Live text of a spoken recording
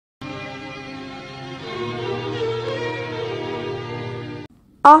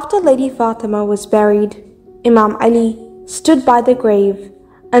After Lady Fatima was buried, Imam Ali stood by the grave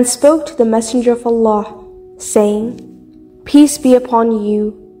and spoke to the Messenger of Allah, saying, "Peace be upon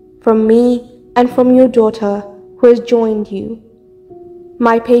you from me and from your daughter who has joined you.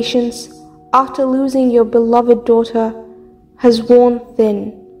 My patience after losing your beloved daughter has worn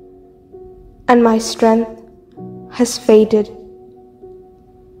thin, and my strength has faded.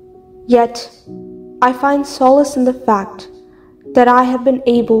 Yet I find solace in the fact that I have been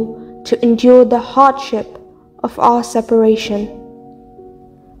able to endure the hardship of our separation.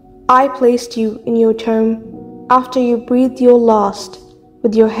 I placed you in your tomb after you breathed your last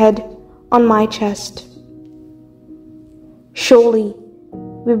with your head on my chest. Surely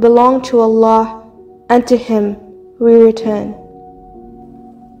we belong to Allah, and to Him we return.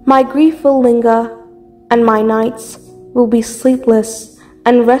 My grief will linger, and my nights will be sleepless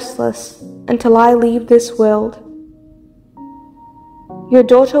and restless until I leave this world. Your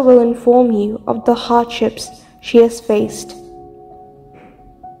daughter will inform you of the hardships she has faced.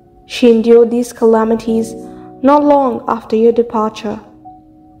 She endured these calamities not long after your departure.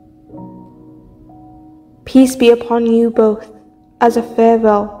 Peace be upon you both as a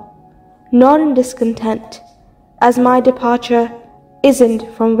farewell, not in discontent, as my departure isn't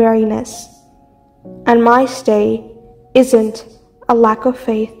from weariness, and my stay isn't a lack of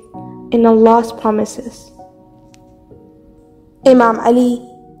faith in Allah's promises." Imam Ali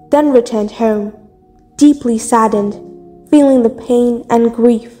then returned home, deeply saddened, feeling the pain and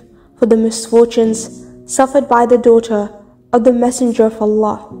grief for the misfortunes suffered by the daughter of the Messenger of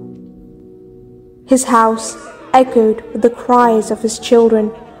Allah. His house echoed with the cries of his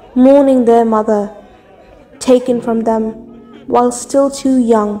children mourning their mother, taken from them while still too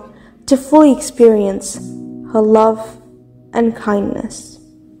young to fully experience her love and kindness.